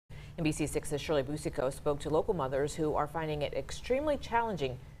NBC6's Shirley Busico spoke to local mothers who are finding it extremely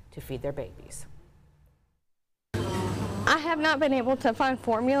challenging to feed their babies. I have not been able to find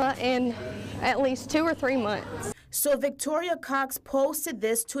formula in at least 2 or 3 months. So Victoria Cox posted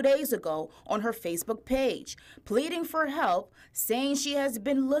this 2 days ago on her Facebook page, pleading for help, saying she has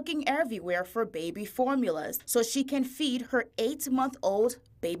been looking everywhere for baby formulas so she can feed her 8-month-old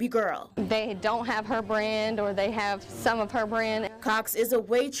baby girl. They don't have her brand, or they have some of her brand. Cox is a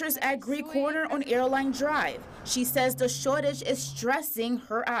waitress at Greek Corner on Airline Drive. She says the shortage is stressing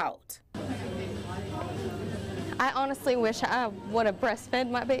her out. I honestly wish I would have breastfed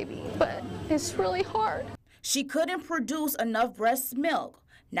my baby, but it's really hard. She couldn't produce enough breast milk.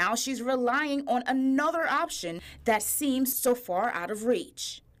 Now she's relying on another option that seems so far out of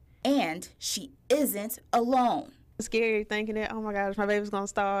reach. And she isn't alone. It's scary thinking that, oh my gosh, my baby's gonna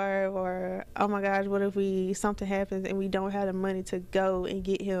starve, or oh my gosh, what if something happens and we don't have the money to go and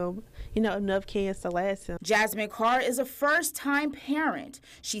get him, enough cans to last him. Jasmine Carr is a first-time parent.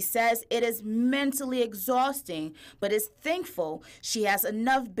 She says it is mentally exhausting, but is thankful she has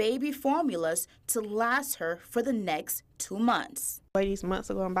enough baby formulas to last her for the next 2 months. The way these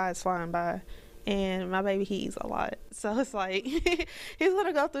months are going by is flying by. And my baby, he eats a lot. So it's like, he's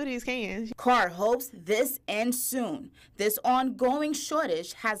gonna go through these cans. Carr hopes this ends soon. This ongoing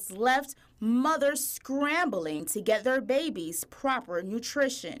shortage has left mothers scrambling to get their babies proper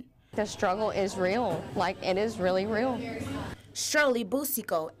nutrition. The struggle is real, it is really real. Shirley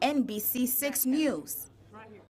Busico, NBC6 News.